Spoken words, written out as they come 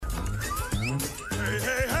Hey,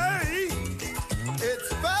 hey, hey,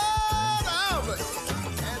 it's Fat Albert,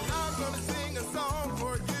 and I'm gonna sing a song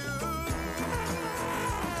for you.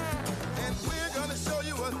 And we're gonna show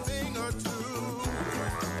you a thing or two.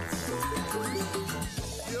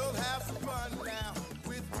 You'll have some fun now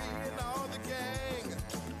with me and all the gang,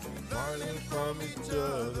 learning from each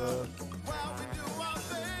other while we do our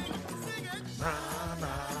thing. Sing it. Nah,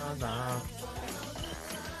 nah, nah.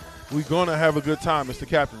 We're gonna have a good time, Mr.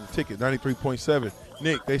 Captain. The Ticket 93.7.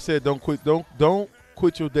 Nick, they said don't quit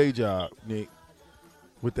your day job, Nick,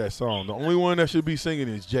 with that song. The only one that should be singing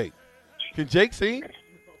is Jake. Can Jake sing?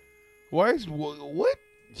 Why is what?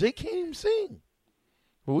 Jake can't even sing.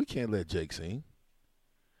 Well, we can't let Jake sing.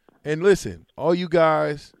 And listen, all you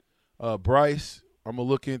guys, Bryce, I'm gonna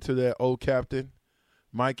look into that old captain,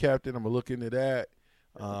 my captain. I'm gonna look into that.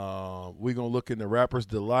 We're gonna look into Rapper's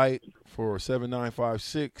Delight for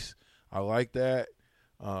 7956. I like that.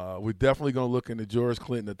 We're definitely gonna look into George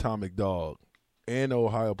Clinton, Atomic Dog, and the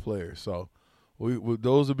Ohio Players. So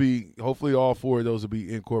those will be, hopefully all four of those will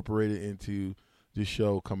be incorporated into this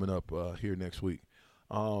show coming up here next week.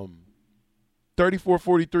 34-43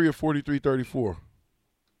 or 43-34,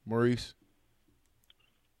 Maurice.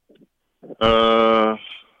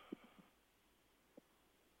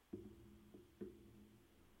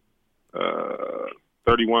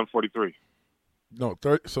 31-43. No,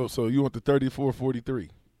 so you want the 34-43?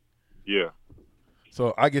 Yeah.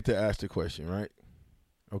 So I get to ask the question, right?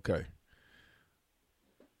 Okay.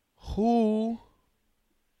 Who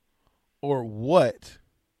or what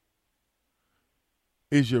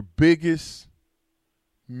is your biggest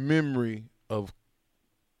memory of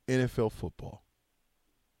NFL football?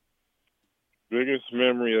 Biggest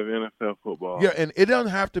memory of NFL football. Yeah, and it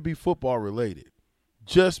doesn't have to be football related.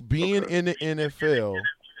 Just being in the NFL,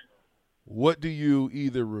 what do you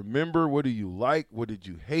either remember? What do you like? What did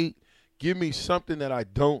you hate? Give me something that I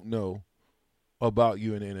don't know about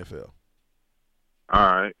you in the NFL.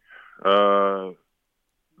 All right.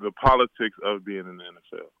 The politics of being in the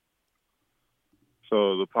NFL.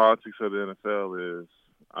 So the politics of the NFL is,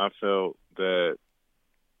 I felt that,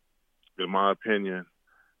 in my opinion,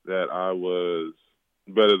 that I was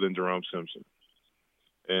better than Jerome Simpson.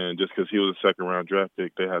 And just because he was a second-round draft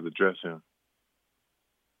pick, they had to dress him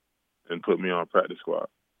and put me on practice squad.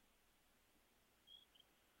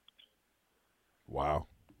 Wow.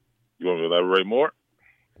 You want me to elaborate more?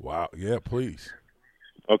 Wow. Yeah, please.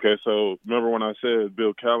 Okay, so remember when I said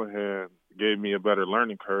Bill Callahan gave me a better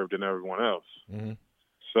learning curve than everyone else? Mm-hmm.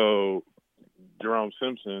 So Jerome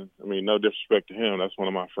Simpson, I mean, no disrespect to him. That's one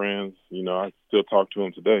of my friends. You know, I still talk to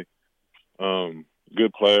him today.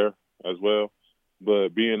 Good player as well. But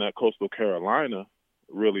being at Coastal Carolina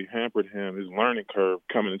really hampered him, his learning curve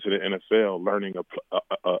coming into the NFL, learning a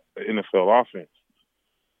NFL offense.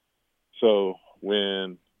 So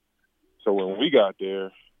when we got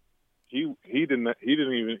there, he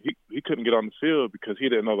couldn't get on the field because he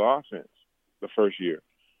didn't know the offense the first year.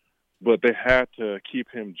 But they had to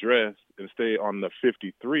keep him dressed and stay on the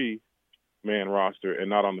 53-man roster and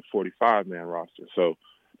not on the 45-man roster. So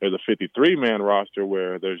there's a 53-man roster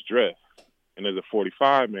where there's dress, and there's a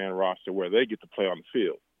 45-man roster where they get to play on the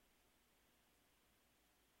field.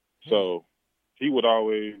 So he would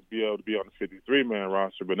always be able to be on the 53-man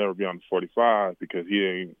roster but never be on the 45 because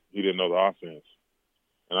he didn't know the offense.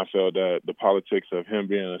 And I felt that the politics of him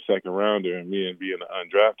being a second rounder and me being an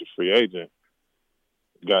undrafted free agent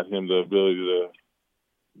got him the ability to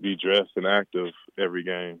be dressed and active every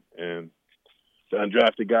game. And the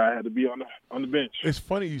undrafted guy had to be on the bench. It's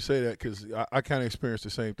funny you say that because I kind of experienced the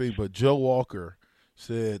same thing. But Joe Walker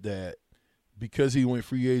said that because he went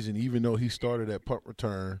free agent, even though he started at punt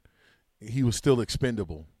return, he was still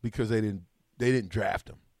expendable because they didn't draft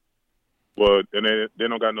him. Well, and they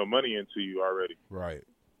don't got no money into you already. Right.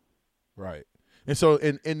 And so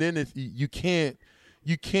and then you can't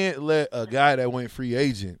let a guy that went free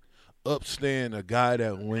agent upstand a guy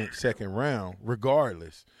that went second round,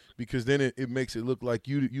 regardless, because then it makes it look like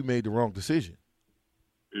you made the wrong decision.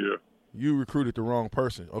 Yeah. You recruited the wrong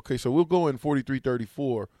person. Okay, so we'll go in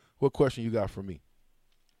 43-34. What question you got for me?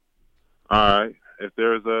 All right. If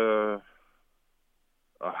there's a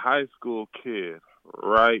high school kid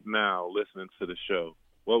right now listening to the show,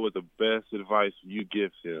 what would the best advice you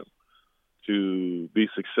give him to be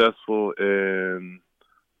successful in,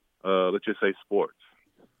 let's just say, sports?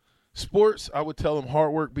 Sports, I would tell him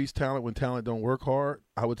hard work beats talent when talent don't work hard.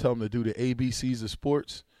 I would tell him to do the ABCs of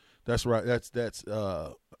sports. That's right. That's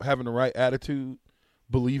having the right attitude,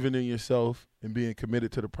 believing in yourself, and being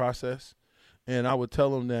committed to the process. And I would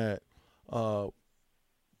tell him that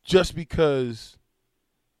just because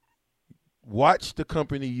watch the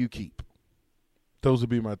company you keep. those would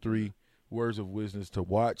be my 3 words of wisdom: to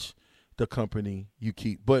watch the company you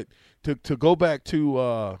keep. But to go back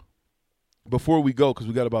to before we go, because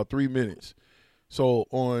we got about 3 minutes. So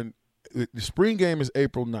on the spring game is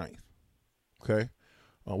April 9th, okay?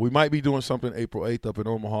 We might be doing something April 8th up in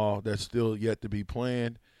Omaha. That's still yet to be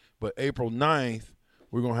planned. But April 9th,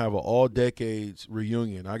 we're going to have an all-decades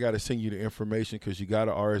reunion. I got to send you the information because you got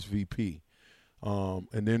to RSVP.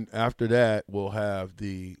 And then after that, we'll have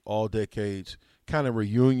the all-decades kind of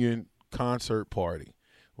reunion concert party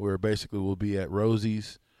where basically we'll be at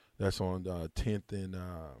Rosie's. That's on 10th and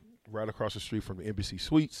right across the street from the Embassy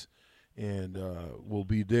Suites. And we'll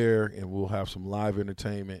be there, and we'll have some live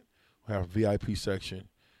entertainment. We'll have a VIP section.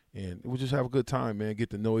 And we'll just have a good time, man. Get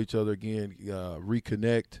to know each other again,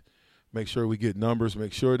 reconnect, make sure we get numbers,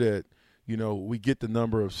 make sure that, we get the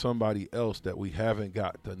number of somebody else that we haven't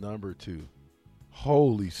got the number to.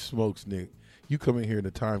 Holy smokes, Nick. You come in here and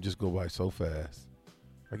the time just go by so fast.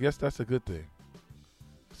 I guess that's a good thing.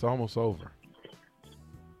 It's almost over.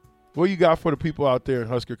 What you got for the people out there in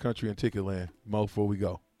Husker Country and Ticketland, Mo, before we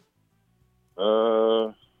go?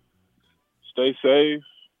 Stay safe,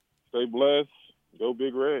 stay blessed. Go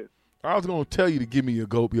Big Red. I was going to tell you to give me your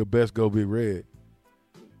best Go Big Red.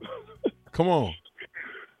 Come on.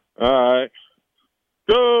 All right.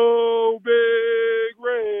 Go Big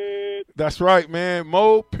Red. That's right, man.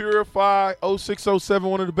 Mo Purify 0607,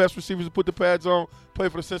 one of the best receivers to put the pads on. Play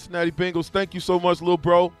for the Cincinnati Bengals. Thank you so much, little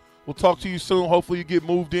bro. We'll talk to you soon. Hopefully you get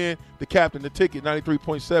moved in. The captain, the ticket,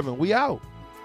 93.7. We out.